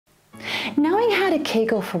Knowing how to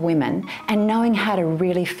Kegel for women and knowing how to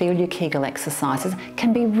really feel your Kegel exercises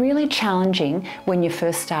can be really challenging when you're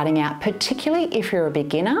first starting out, particularly if you're a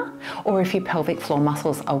beginner or if your pelvic floor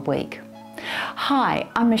muscles are weak. Hi,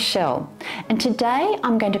 I'm Michelle, and today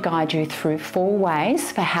I'm going to guide you through 4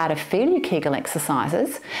 ways for how to feel your Kegel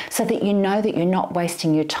exercises so that you know that you're not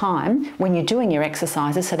wasting your time when you're doing your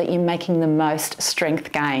exercises, so that you're making the most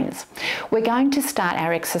strength gains. We're going to start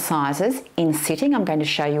our exercises in sitting. I'm going to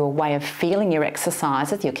show you a way of feeling your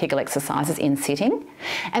exercises, your Kegel exercises in sitting,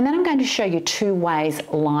 and then I'm going to show you 2 ways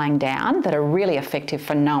lying down that are really effective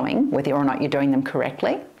for knowing whether or not you're doing them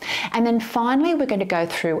correctly. And then finally, we're going to go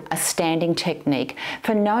through a standing technique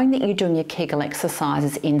for knowing that you're doing your Kegel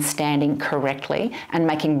exercises in standing correctly and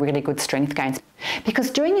making really good strength gains. Because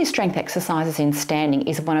doing your strength exercises in standing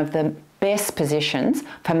is one of the best positions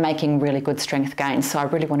for making really good strength gains. So I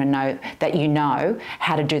really want to know that you know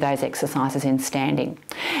how to do those exercises in standing.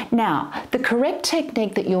 Now, the correct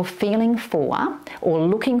technique that you're feeling for or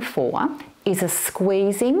looking for is a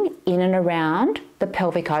squeezing in and around the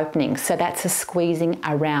pelvic opening. So that's a squeezing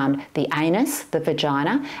around the anus, the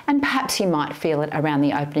vagina, and perhaps you might feel it around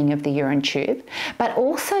the opening of the urine tube, but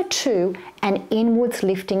also too an inwards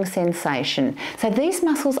lifting sensation. So these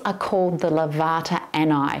muscles are called the levator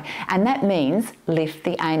ani, and that means lift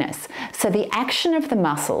the anus. So the action of the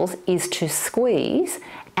muscles is to squeeze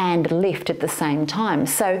and lift at the same time.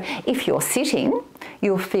 So if you're sitting,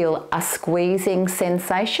 you'll feel a squeezing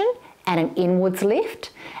sensation and an inwards lift,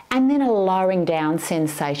 and then a lowering down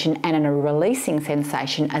sensation and a releasing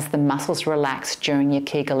sensation as the muscles relax during your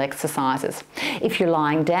Kegel exercises. If you're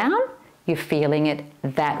lying down, you're feeling it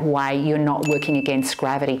that way. You're not working against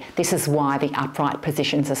gravity. This is why the upright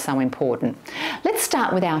positions are so important. Let's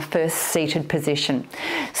start with our first seated position.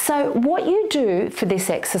 So what you do for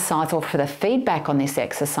this exercise, or for the feedback on this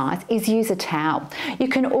exercise, is use a towel. You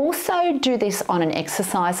can also do this on an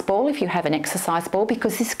exercise ball if you have an exercise ball,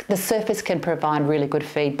 because the surface can provide really good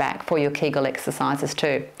feedback for your Kegel exercises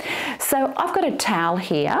too. So I've got a towel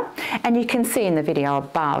here, and you can see in the video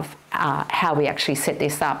above how we actually set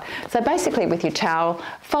this up. So basically with your towel,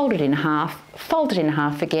 fold it in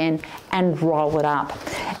half again, and roll it up.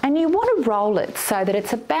 And you want to roll it so that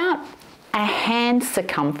it's about a hand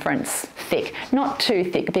circumference thick, not too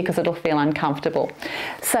thick because it'll feel uncomfortable.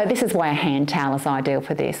 So this is why a hand towel is ideal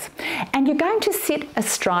for this. And you're going to sit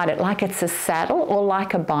astride it like it's a saddle or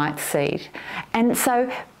like a bite seat. And so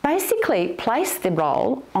basically place the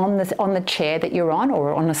roll on the chair that you're on,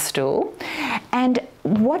 or on a stool, and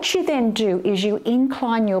what you then do is you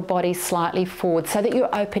incline your body slightly forward so that your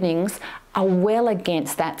openings are well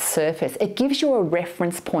against that surface. It gives you a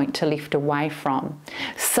reference point to lift away from.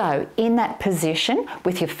 So in that position,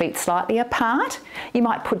 with your feet slightly apart, you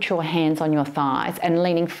might put your hands on your thighs and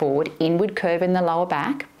leaning forward, inward curve in the lower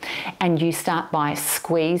back, and you start by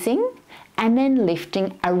squeezing and then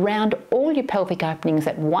lifting around all your pelvic openings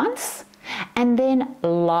at once, and then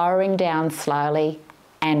lowering down slowly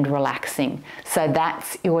and relaxing. So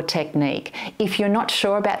that's your technique. If you're not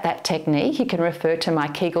sure about that technique, you can refer to my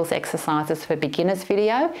Kegels exercises for beginners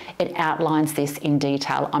video. It outlines this in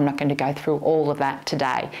detail. I'm not going to go through all of that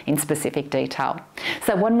today in specific detail.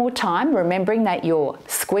 So one more time, remembering that you're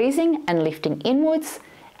squeezing and lifting inwards,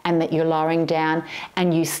 and that you're lowering down,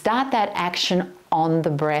 and you start that action on the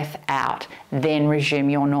breath out, then resume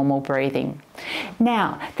your normal breathing.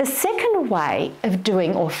 Now, the second way of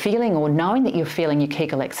doing or feeling or knowing that you're feeling your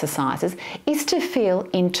Kegel exercises is to feel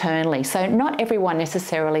internally. So not everyone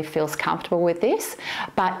necessarily feels comfortable with this,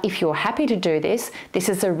 but if you're happy to do this, this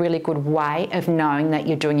is a really good way of knowing that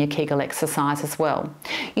you're doing your Kegel exercise as well.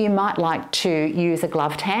 You might like to use a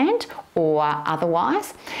gloved hand or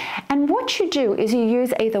otherwise, and what you do is you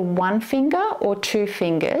use either 1 finger or 2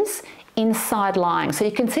 fingers in side lying. So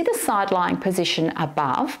you can see the side lying position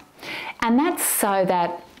above, and that's so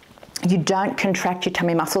that you don't contract your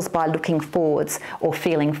tummy muscles by looking forwards or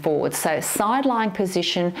feeling forwards. So side lying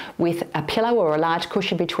position with a pillow or a large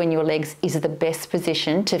cushion between your legs is the best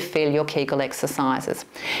position to feel your Kegel exercises.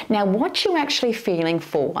 Now what you're actually feeling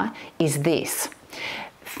for is this.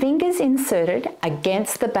 Fingers inserted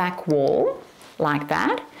against the back wall, like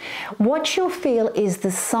that. What you'll feel is the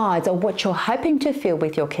sides, or what you're hoping to feel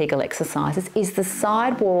with your Kegel exercises, is the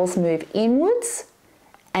side walls move inwards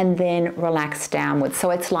and then relax downwards. So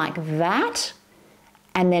it's like that,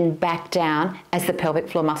 and then back down as the pelvic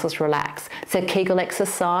floor muscles relax. So Kegel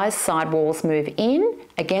exercise, side walls move in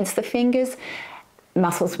against the fingers,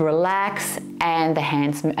 muscles relax, and the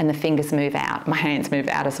hands and the fingers move out. My hands move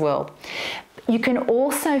out as well. You can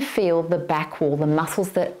also feel the back wall, the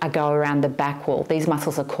muscles that go around the back wall. These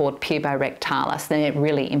muscles are called puborectalis. They're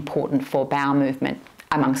really important for bowel movement.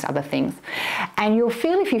 amongst other things. And you'll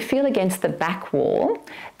feel, if you feel against the back wall,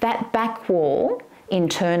 that back wall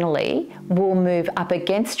internally will move up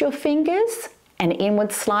against your fingers and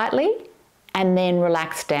inward slightly, and then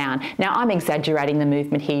relax down. Now, I'm exaggerating the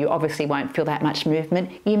movement here. You obviously won't feel that much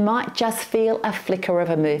movement. You might just feel a flicker of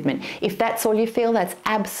a movement. If that's all you feel, that's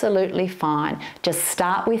absolutely fine. Just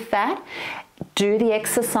start with that. Do the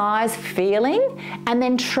exercise feeling, and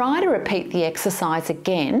then try to repeat the exercise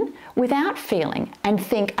again without feeling, and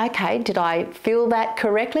think, okay, did I feel that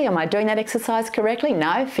correctly? Am I doing that exercise correctly?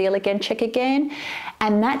 No, feel again, check again.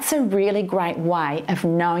 And that's a really great way of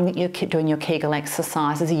knowing that you're doing your Kegel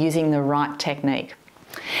exercises using the right technique.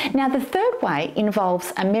 Now, the third way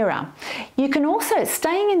involves a mirror. You can also,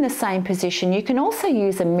 staying in the same position, you can also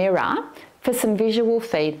use a mirror for some visual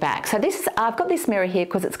feedback. So I've got this mirror here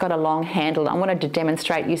because it's got a long handle. I wanted to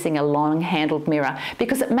demonstrate using a long handled mirror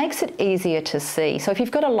because it makes it easier to see. So if you've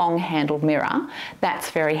got a long handled mirror, that's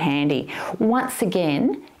very handy. Once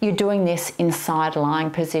again, you're doing this in side lying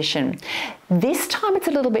position. This time it's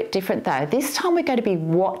a little bit different though. This time we're going to be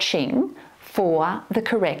watching for the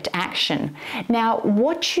correct action. Now,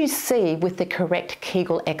 what you see with the correct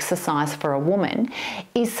Kegel exercise for a woman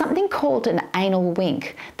is something called an anal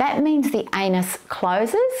wink. That means the anus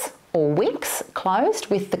closes or winks closed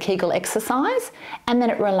with the Kegel exercise, and then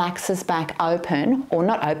it relaxes back open, or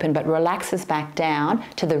not open, but relaxes back down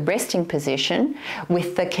to the resting position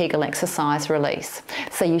with the Kegel exercise release.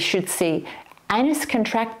 So you should see anus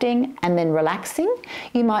contracting and then relaxing.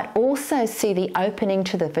 You might also see the opening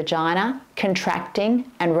to the vagina contracting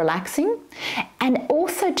and relaxing. And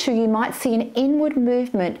also too, you might see an inward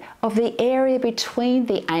movement of the area between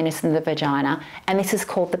the anus and the vagina, and this is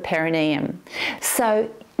called the perineum. So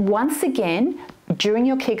once again, during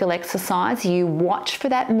your Kegel exercise, you watch for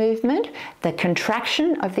that movement, the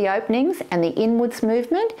contraction of the openings and the inwards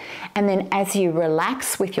movement, and then as you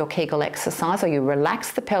relax with your Kegel exercise, or you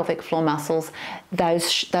relax the pelvic floor muscles,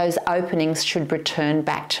 those openings should return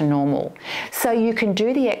back to normal. So you can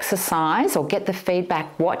do the exercise or get the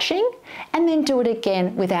feedback watching, and then do it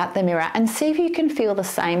again without the mirror and see if you can feel the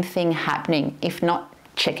same thing happening. If not,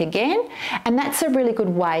 check again, and that's a really good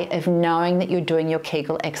way of knowing that you're doing your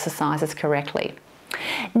Kegel exercises correctly.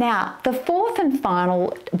 Now, the fourth and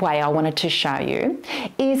final way I wanted to show you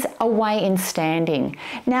is a way in standing.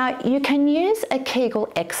 Now, you can use a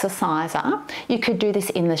Kegel exerciser. You could do this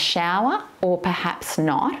in the shower or perhaps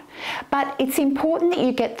not, but it's important that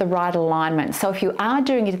you get the right alignment. So if you are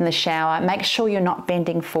doing it in the shower, make sure you're not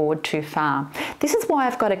bending forward too far. This is why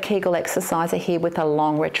I've got a Kegel exerciser here with a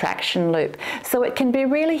long retraction loop. So it can be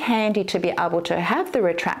really handy to be able to have the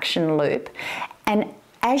retraction loop, and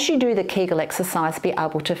as you do the Kegel exercise, be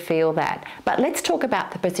able to feel that. But let's talk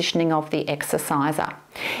about the positioning of the exerciser.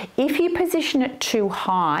 If you position it too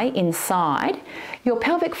high inside, your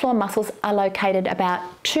pelvic floor muscles are located about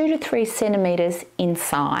 2 to 3 centimeters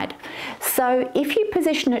inside. So if you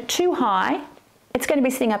position it too high, it's going to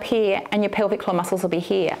be sitting up here and your pelvic floor muscles will be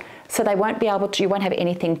here. So they won't be able to, you won't have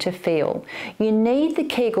anything to feel. You need the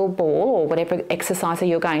Kegel ball or whatever exerciser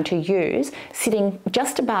you're going to use sitting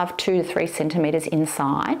just above 2 to 3 centimeters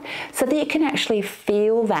inside, so that you can actually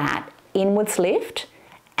feel that inwards lift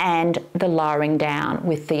and the lowering down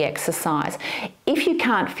with the exercise. If you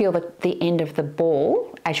can't feel the end of the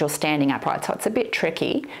ball as you're standing upright, so it's a bit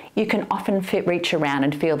tricky, you can often reach around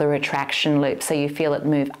and feel the retraction loop. So you feel it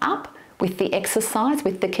move up with the exercise,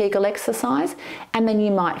 with the Kegel exercise, and then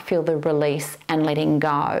you might feel the release and letting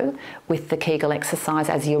go with the Kegel exercise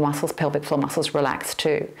as your muscles, pelvic floor muscles, relax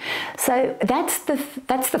too. So that's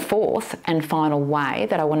the fourth and final way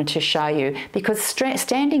that I wanted to show you, because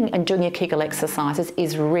standing and doing your Kegel exercises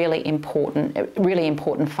is really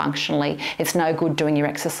important functionally. It's no good doing your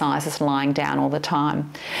exercises lying down all the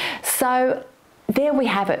time. So there we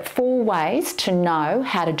have it, 4 ways to know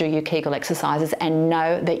how to do your Kegel exercises and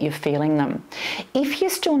know that you're feeling them. If you're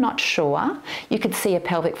still not sure, you could see a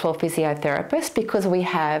pelvic floor physiotherapist, because we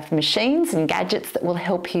have machines and gadgets that will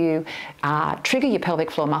help you trigger your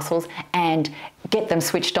pelvic floor muscles and get them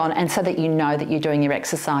switched on, and so that you know that you're doing your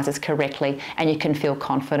exercises correctly and you can feel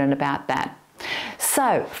confident about that.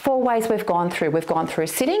 So 4 ways we've gone through. We've gone through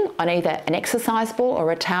sitting on either an exercise ball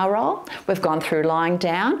or a towel roll. We've gone through lying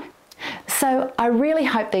down. So I really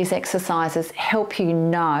hope these exercises help you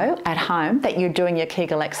know at home that you're doing your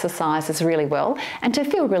Kegel exercises really well and to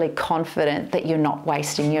feel really confident that you're not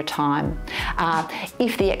wasting your time.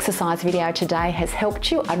 If the exercise video today has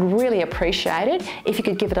helped you, I'd really appreciate it if you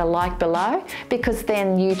could give it a like below, because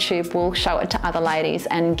then YouTube will show it to other ladies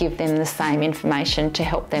and give them the same information to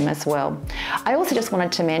help them as well. I also just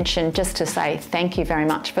wanted to mention, just to say thank you very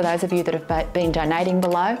much for those of you that have been donating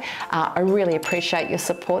below. I really appreciate your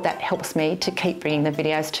support. That helps me to keep bringing the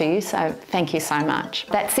videos to you, so thank you so much.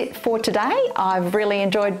 That's it for today. I've really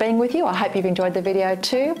enjoyed being with you. I hope you've enjoyed the video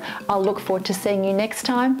too. I'll look forward to seeing you next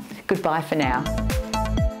time. Goodbye for now.